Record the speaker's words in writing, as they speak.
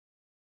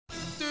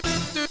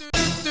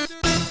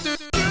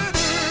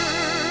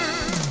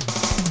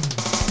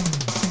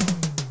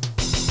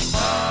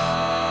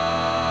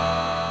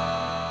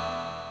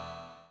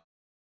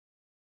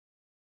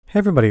Hey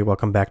everybody,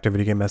 welcome back to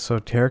Video Game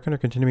Esoteric and our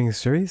continuing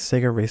series,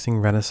 Sega Racing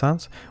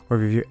Renaissance, where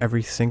we review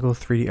every single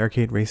 3D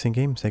arcade racing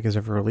game Sega's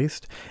ever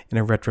released in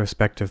a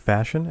retrospective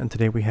fashion. And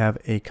today we have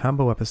a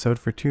combo episode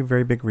for two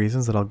very big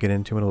reasons that I'll get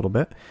into in a little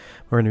bit.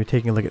 We're going to be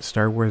taking a look at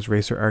Star Wars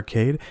Racer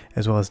Arcade,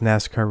 as well as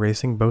NASCAR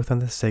Racing, both on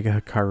the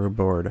Sega Hikaru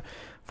board.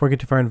 Before we get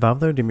too far involved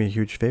though, do me a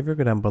huge favor,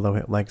 go down below,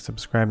 hit like,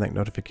 subscribe, that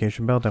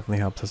notification bell definitely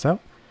helps us out.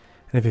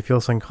 And if you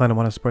feel so inclined and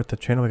want to support the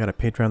channel, we got a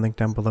Patreon link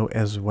down below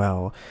as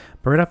well.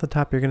 But right off the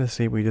top, you're going to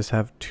see we just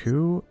have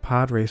two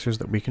pod racers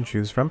that we can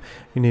choose from.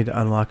 You need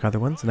to unlock other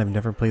ones, and I've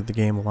never played the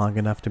game long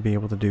enough to be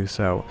able to do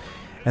so.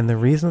 And the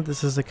reason that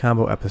this is a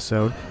combo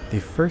episode,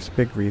 the first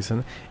big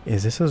reason,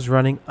 is this is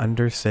running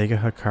under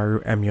Sega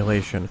Hikaru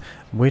emulation,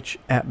 which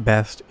at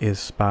best is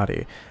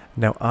spotty.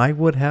 Now, I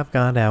would have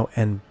gone out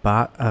and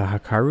bought a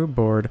Hikaru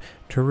board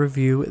to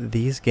review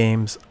these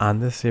games on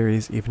this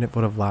series, even if it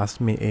would have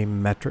lost me a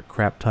metric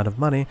crap ton of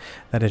money.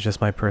 That is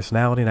just my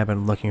personality, and I've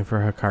been looking for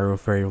Hikaru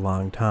for a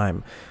long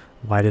time.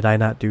 Why did I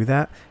not do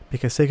that?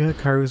 Because Sega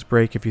Hikaru's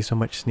break if you so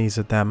much sneeze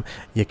at them.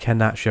 You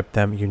cannot ship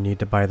them, you need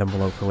to buy them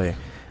locally.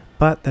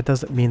 But that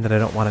doesn't mean that I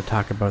don't want to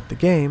talk about the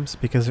games,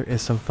 because there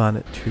is some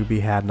fun to be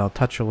had, and I'll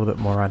touch a little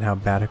bit more on how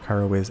bad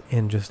Hikaru is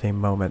in just a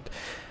moment.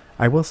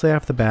 I will say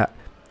off the bat,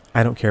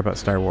 I don't care about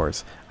Star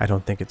Wars. I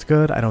don't think it's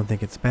good, I don't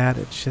think it's bad,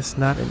 it's just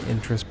not an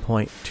interest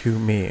point to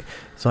me.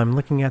 So I'm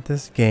looking at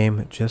this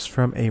game just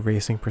from a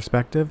racing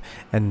perspective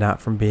and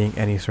not from being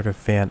any sort of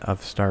fan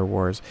of Star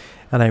Wars.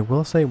 And I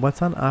will say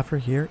what's on offer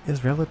here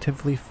is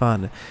relatively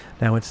fun.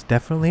 Now, it's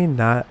definitely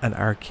not an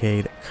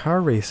arcade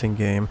car racing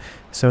game,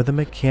 so the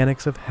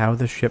mechanics of how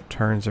the ship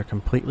turns are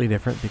completely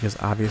different because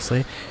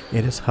obviously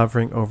it is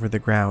hovering over the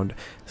ground.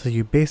 So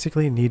you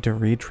basically need to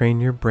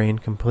retrain your brain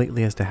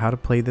completely as to how to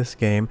play this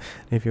game.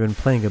 And if you've been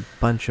playing a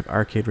bunch of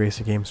arcade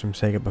racing games from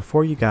Sega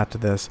before you got to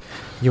this,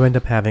 you end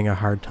up having a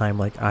hard time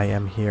like I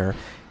am here.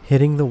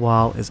 Hitting the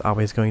wall is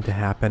always going to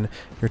happen.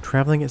 You're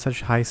traveling at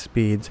such high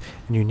speeds,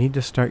 and you need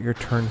to start your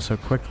turn so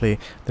quickly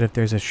that if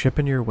there's a ship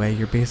in your way,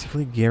 you're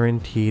basically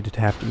guaranteed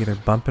to have to either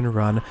bump and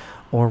run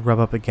or rub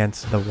up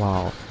against the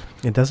wall.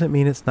 It doesn't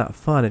mean it's not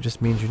fun, it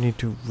just means you need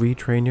to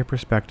retrain your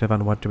perspective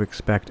on what to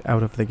expect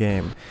out of the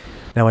game.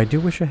 Now, I do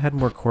wish it had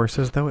more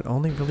courses, though. It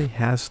only really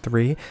has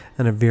 3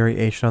 and a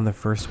variation on the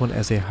first one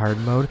as a hard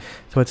mode,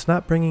 so it's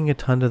not bringing a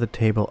ton to the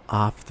table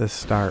off the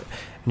start.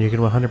 And you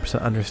can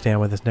 100% understand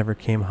why this never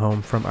came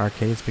home from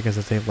arcades, because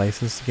it's a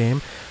licensed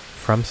game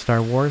from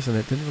Star Wars and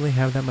it didn't really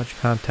have that much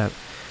content.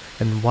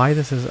 And why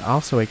this is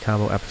also a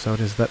combo episode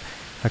is that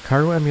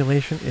Hikaru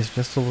emulation is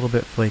just a little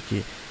bit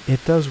flaky.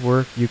 It does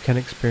work, you can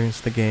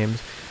experience the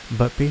games,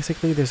 but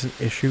basically there's an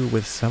issue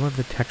with some of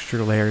the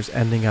texture layers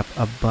ending up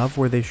above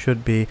where they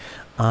should be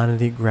on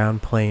the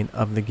ground plane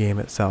of the game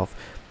itself.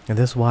 And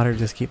this water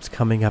just keeps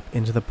coming up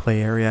into the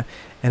play area,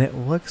 and it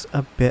looks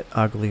a bit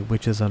ugly,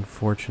 which is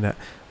unfortunate.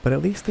 But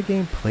at least the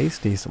game plays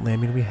decently. I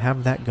mean, we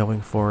have that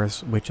going for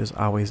us, which is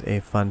always a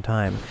fun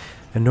time.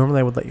 And normally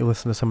I would let you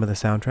listen to some of the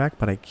soundtrack,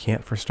 but I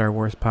can't for Star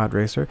Wars Pod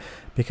Racer,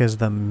 because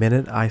the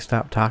minute I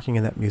stop talking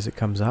and that music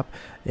comes up,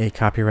 a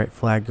copyright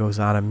flag goes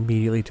on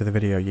immediately to the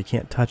video. You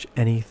can't touch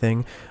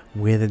anything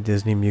with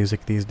Disney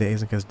music these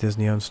days because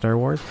Disney owns Star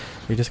Wars.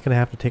 You're just going to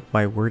have to take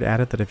my word at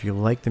it that if you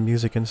like the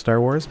music in Star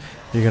Wars,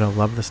 you're going to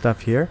love the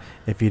stuff here.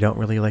 If you don't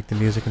really like the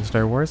music in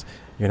Star Wars,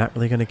 you're not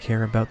really going to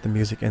care about the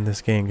music in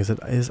this game, because it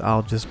is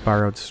all just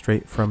borrowed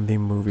straight from the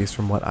movies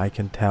from what I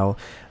can tell.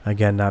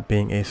 Again, not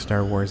being a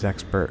Star Wars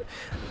expert.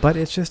 But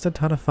it's just a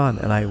ton of fun,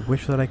 and I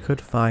wish that I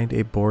could find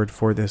a board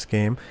for this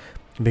game,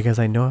 because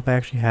I know if I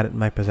actually had it in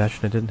my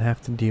possession and didn't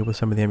have to deal with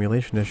some of the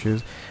emulation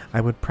issues, I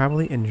would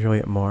probably enjoy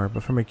it more.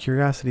 But from a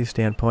curiosity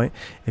standpoint,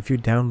 if you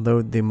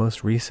download the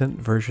most recent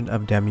version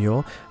of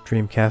Demule,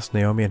 Dreamcast,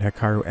 NAOMI, and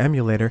Hikaru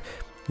emulator,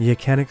 you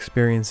can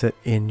experience it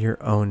in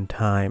your own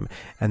time,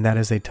 and that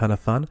is a ton of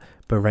fun.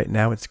 But right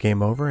now it's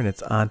game over, and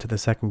it's on to the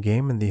second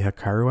game in the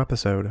Hikaru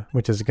episode,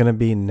 which is going to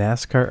be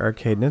NASCAR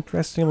Arcade. And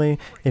interestingly,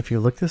 if you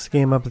look this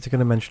game up, it's going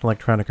to mention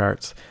Electronic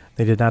Arts.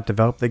 They did not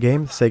develop the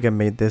game. Sega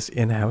made this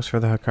in-house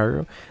for the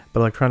Hikaru, but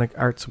Electronic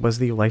Arts was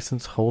the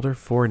license holder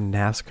for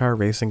NASCAR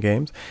racing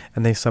games,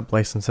 and they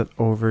sub-licensed it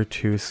over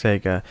to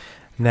Sega.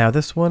 Now,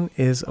 this one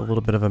is a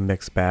little bit of a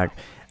mixed bag.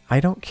 I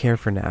don't care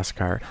for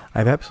NASCAR. I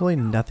have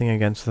absolutely nothing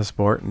against the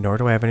sport, nor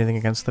do I have anything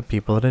against the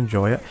people that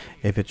enjoy it.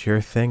 If it's your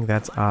thing,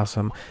 that's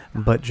awesome.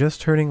 But just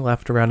turning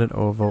left around an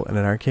oval in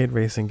an arcade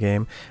racing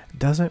game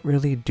doesn't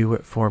really do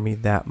it for me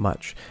that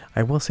much.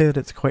 I will say that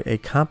it's quite a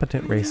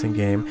competent racing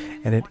game,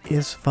 and it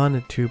is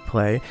fun to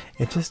play.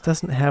 It just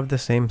doesn't have the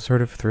same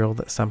sort of thrill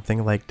that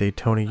something like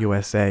Daytona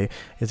USA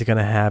is going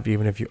to have,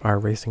 even if you are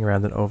racing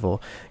around an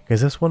oval,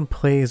 because this one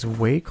plays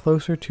way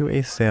closer to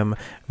a sim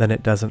than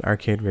it does an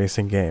arcade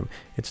racing game.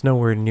 It's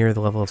nowhere near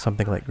the level of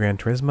something like Gran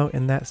Turismo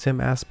in that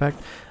sim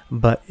aspect,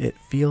 but it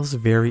feels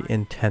very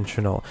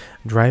intentional.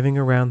 Driving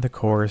around the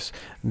course,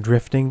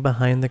 drifting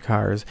behind the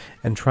cars,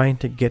 and trying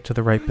to get to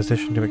the right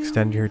position to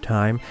extend your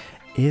time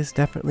is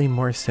definitely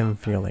more sim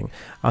feeling,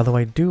 although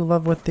I do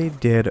love what they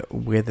did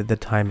with the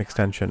time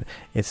extension.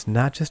 It's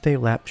not just a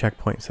lap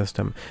checkpoint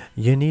system.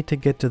 You need to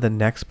get to the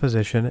next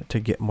position to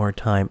get more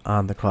time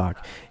on the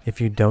clock.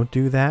 If you don't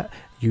do that,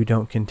 you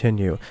don't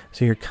continue.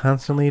 So you're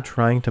constantly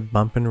trying to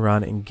bump and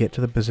run and get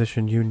to the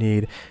position you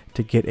need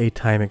to get a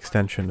time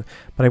extension.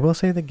 But I will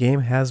say the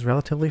game has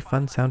relatively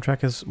fun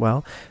soundtrack as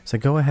well, so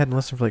go ahead and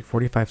listen for like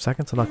 45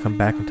 seconds and I'll come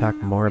back and talk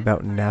more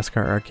about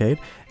NASCAR Arcade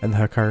and the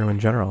Hikaru in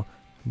general.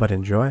 But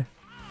enjoy.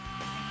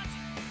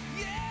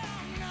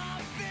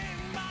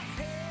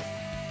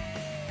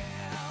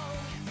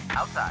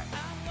 Outside.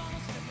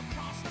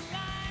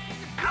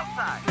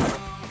 Outside.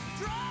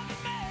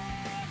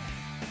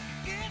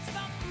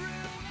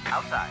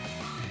 Outside.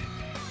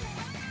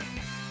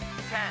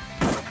 10.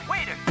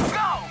 Way to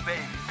go,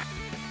 baby!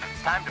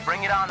 It's time to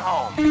bring it on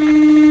home.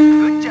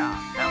 Good job.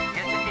 Now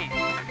get to 8.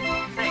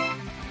 6.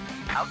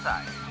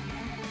 Outside.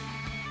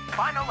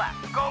 Final lap.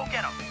 Go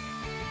get 'em.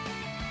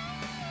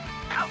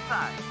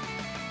 Outside.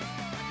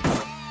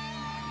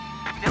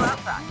 Still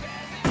outside.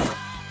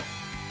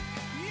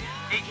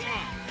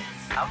 18.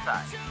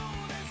 Outside.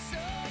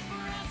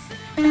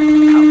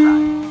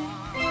 Outside.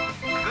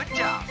 Good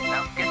job.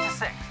 Now get to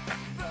 6.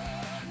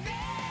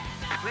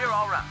 Clear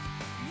all round.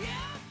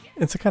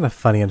 It's a kind of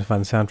funny and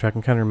fun soundtrack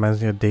and kind of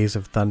reminds me of Days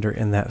of Thunder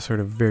in that sort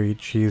of very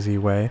cheesy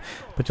way.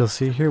 But you'll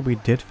see here we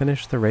did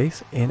finish the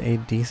race in a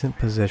decent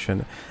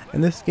position.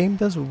 And this game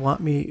does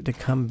want me to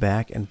come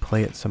back and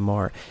play it some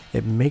more.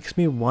 It makes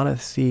me want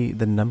to see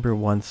the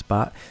 #1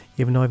 spot,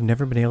 even though I've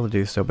never been able to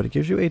do so. But it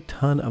gives you a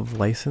ton of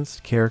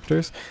licensed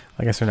characters.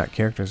 I guess they're not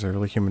characters, they're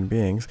really human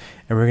beings.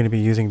 And we're going to be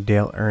using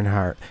Dale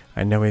Earnhardt.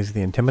 I know he's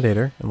the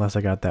Intimidator. Unless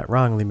I got that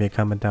wrong, leave me a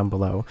comment down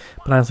below.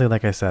 But honestly,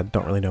 like I said,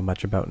 don't really know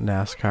much about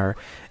NASCAR.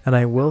 And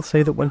I will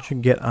say that once you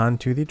get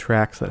onto the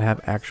tracks that have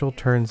actual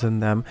turns in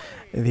them,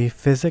 the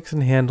physics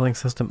and handling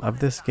system of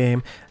this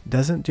game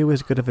doesn't do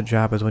as good of a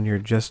job as when you're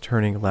just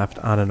turning left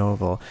on an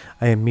oval.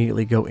 I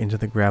immediately go into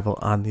the gravel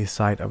on the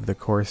side of the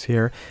course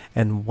here,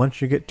 and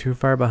once you get too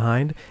far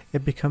behind,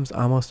 it becomes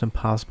almost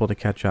impossible to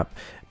catch up,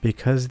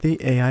 because the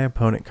AI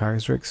opponent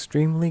cars are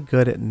extremely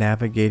good at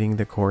navigating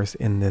the course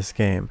in this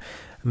game.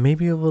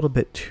 Maybe a little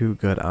bit too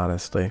good,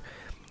 honestly.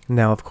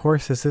 Now, of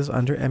course, this is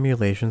under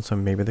emulation, so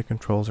maybe the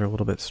controls are a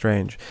little bit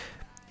strange.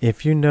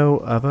 If you know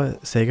of a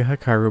Sega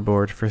Hikaru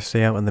board for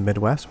sale in the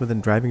Midwest within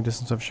driving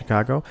distance of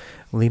Chicago,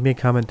 leave me a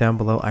comment down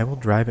below. I will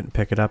drive it and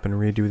pick it up and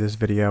redo this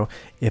video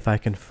if I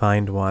can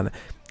find one.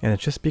 And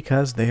it's just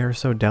because they are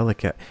so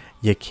delicate.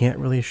 You can't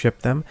really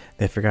ship them.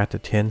 They forgot to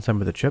tin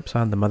some of the chips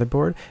on the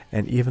motherboard,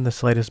 and even the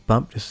slightest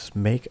bump just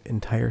make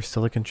entire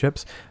silicon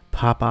chips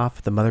pop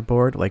off the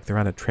motherboard like they're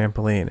on a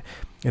trampoline.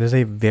 It is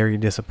a very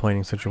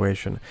disappointing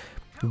situation.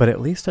 But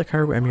at least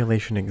Hikaru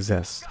emulation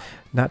exists.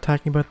 Not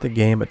talking about the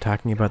game, but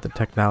talking about the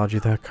technology.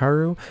 The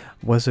Hikaru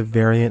was a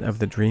variant of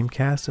the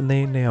Dreamcast and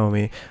the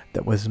NAOMI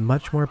that was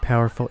much more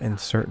powerful in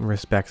certain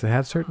respects. It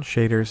had certain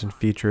shaders and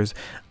features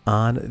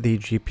on the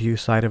GPU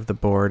side of the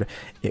board.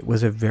 It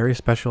was a very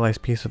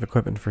specialized piece of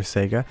equipment for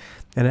Sega,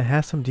 and it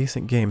has some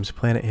decent games,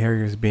 Planet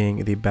Harriers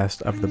being the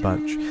best of the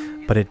bunch.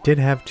 But it did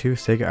have 2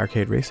 Sega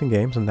Arcade racing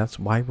games, and that's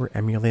why we're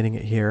emulating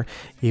it here,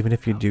 even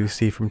if you do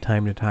see from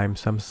time to time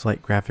some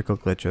slight graphical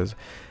glitches.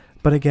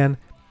 But again,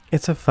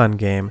 it's a fun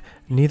game.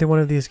 Neither one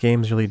of these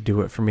games really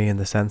do it for me in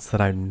the sense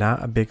that I'm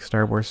not a big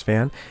Star Wars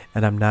fan,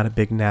 and I'm not a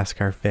big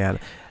NASCAR fan.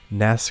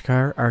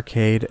 NASCAR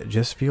Arcade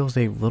just feels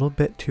a little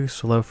bit too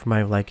slow for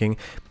my liking.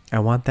 I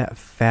want that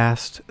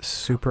fast,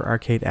 super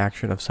arcade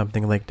action of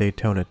something like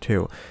Daytona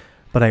 2.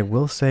 But I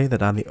will say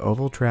that on the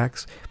oval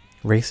tracks,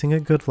 racing a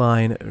good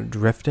line,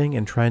 drifting,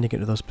 and trying to get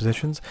into those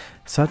positions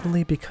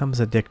suddenly becomes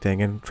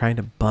addicting, and trying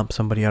to bump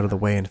somebody out of the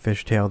way and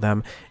fishtail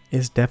them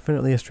is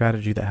definitely a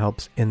strategy that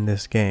helps in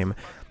this game.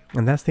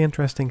 And that's the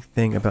interesting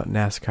thing about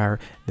NASCAR,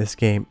 this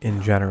game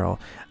in general.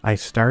 I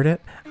start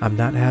it, I'm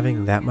not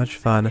having that much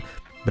fun,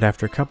 but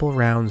after a couple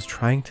rounds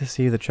trying to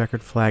see the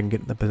checkered flag and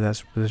get in the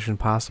best position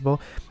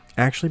possible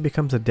actually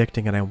becomes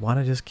addicting, and I want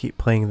to just keep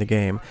playing the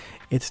game.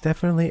 It's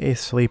definitely a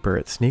sleeper.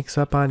 It sneaks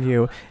up on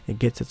you, it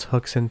gets its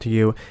hooks into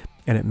you,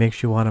 and it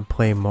makes you want to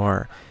play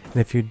more.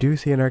 And if you do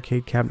see an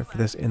arcade cabinet for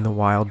this in the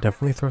wild,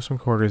 definitely throw some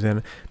quarters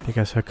in,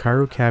 because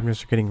Hikaru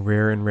cabinets are getting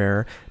rarer and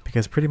rarer,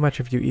 because pretty much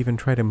if you even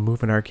try to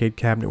move an arcade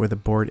cabinet with a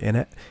board in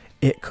it,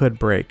 it could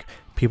break.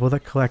 People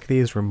that collect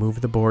these remove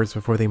the boards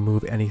before they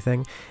move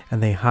anything,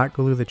 and they hot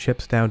glue the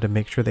chips down to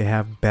make sure they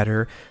have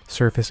better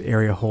surface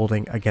area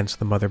holding against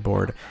the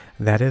motherboard.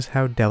 That is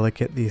how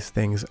delicate these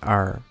things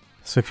are.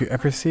 So if you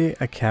ever see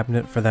a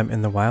cabinet for them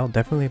in the wild,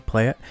 definitely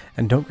play it,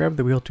 and don't grab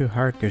the wheel too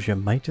hard because you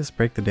might just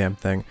break the damn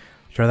thing.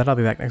 Sure, that I'll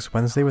be back next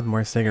Wednesday with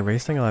more Sega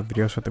Racing. I'll have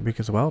videos for the week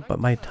as well, but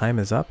my time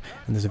is up,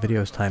 and this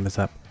video's time is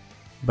up.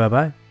 Bye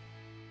bye.